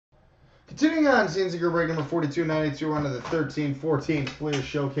Continuing on, CNC Group break number 4292 onto the 13-14 Fleer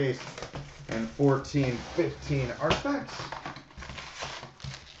Showcase and 14-15 Artifacts.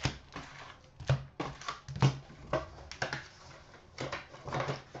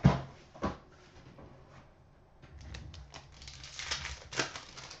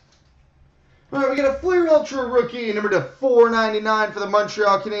 All right, we got a Fleer Ultra rookie, number to 499 for the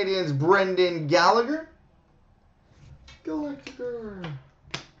Montreal Canadiens, Brendan Gallagher.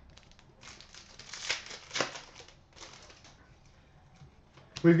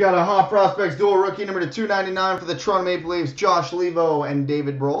 We've got a Hot Prospects dual rookie, number to 299 for the Toronto Maple Leafs, Josh Levo and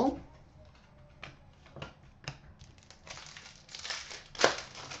David Brohl.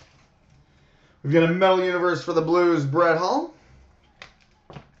 We've got a Metal Universe for the Blues, Brett Hull.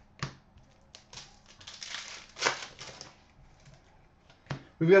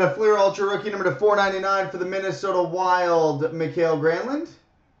 We've got a Fleer Ultra rookie, number to 499 for the Minnesota Wild, Mikael Granlund.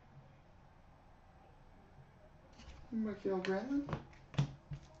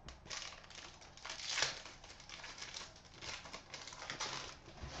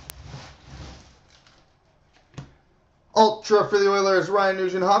 Ultra for the Oilers, Ryan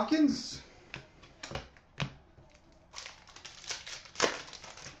Nugent-Hopkins.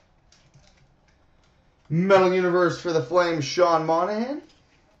 Metal Universe for the Flames, Sean Monahan.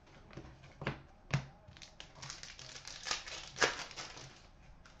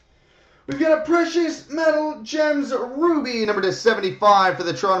 We've got a Precious Metal Gems Ruby, number to 75 for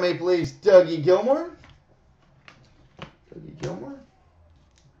the Toronto Maple Leafs, Dougie Gilmour.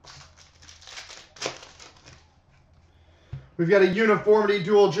 We've got a Uniformity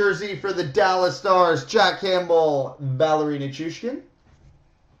dual jersey for the Dallas Stars, Jack Campbell, Valerie Nichushkin.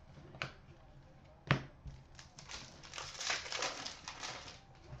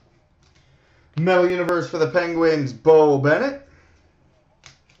 Metal Universe for the Penguins, Bo Bennett.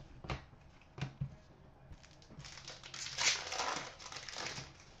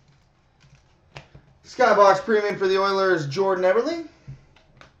 Skybox Premium for the Oilers, Jordan Eberle.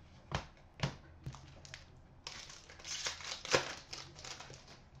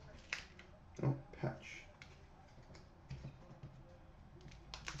 Oh, patch.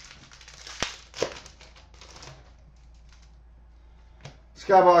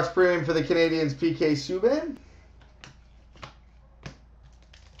 Skybox Premium for the Canadiens, PK Subban.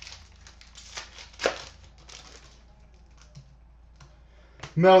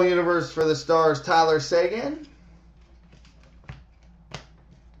 Metal Universe for the Stars, Tyler Seguin.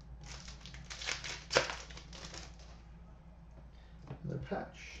 Another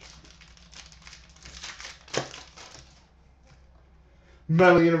patch.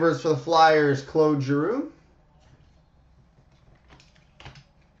 Metal Universe for the Flyers, Claude Giroux.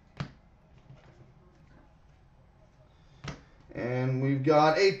 And we've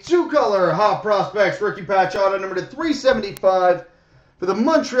got a two-color Hot Prospects rookie patch auto, number to 375. For the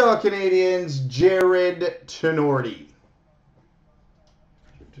Montreal Canadiens, Jared Tenorti.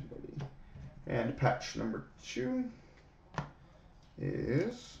 And patch number 2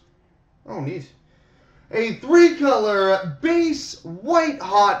 is, oh neat, a three-color base white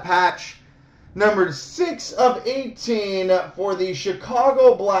hot patch, numbered 6 of 18 for the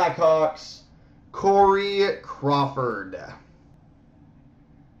Chicago Blackhawks, Corey Crawford.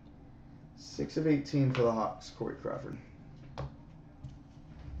 6 of 18 for the Hawks, Corey Crawford.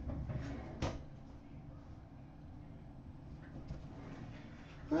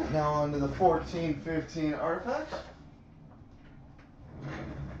 All right, now on to the 14-15 Artifacts.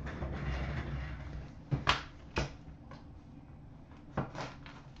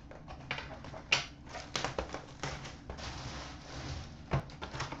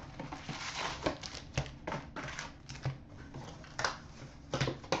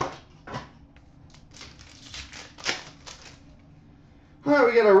 All right,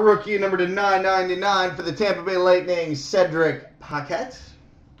 we got a rookie number to 999 for the Tampa Bay Lightning, Cedric Paquette.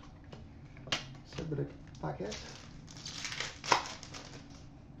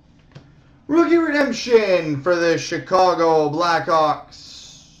 Rookie Redemption for the Chicago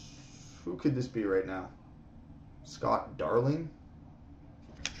Blackhawks. Who could this be right now? Scott Darling?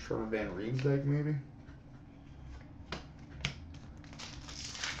 Trevor Van Riemsdyk, maybe?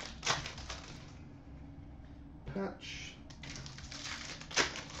 Patch.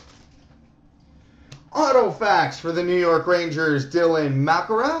 Autofax for the New York Rangers, Dylan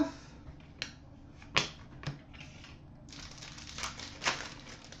McIlrath.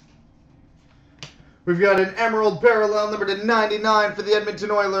 We've got an Emerald Parallel, number to 99 for the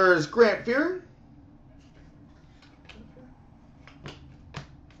Edmonton Oilers, Grant Fuhr.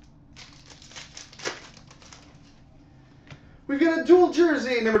 We got a dual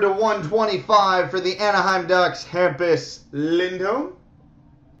jersey, number /125 for the Anaheim Ducks, Hampus Lindholm.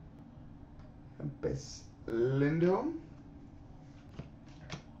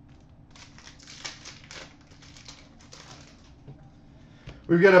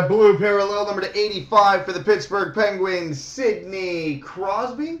 We've got a blue parallel, number /85 for the Pittsburgh Penguins, Sidney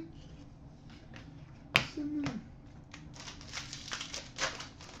Crosby.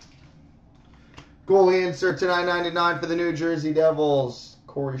 Goalie insert to /999 for the New Jersey Devils,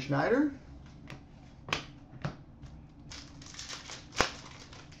 Corey Schneider.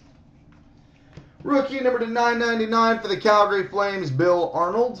 Rookie number /999 for the Calgary Flames, Bill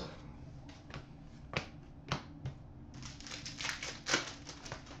Arnold.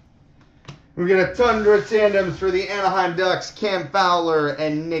 We got a Tundra tandems for the Anaheim Ducks, Cam Fowler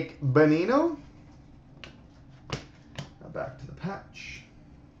and Nick Bonino. Now back to the patch.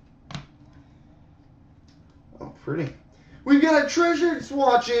 Oh, pretty. We've got a Treasured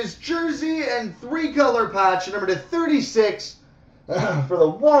Swatches jersey and 3-color patch, number /36 for the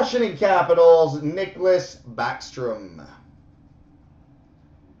Washington Capitals, Nicklas Backstrom.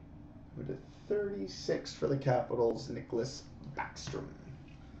 Number /36 for the Capitals, Nicklas Backstrom.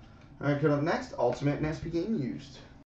 All right, coming up next, Ultimate and SP Game Used.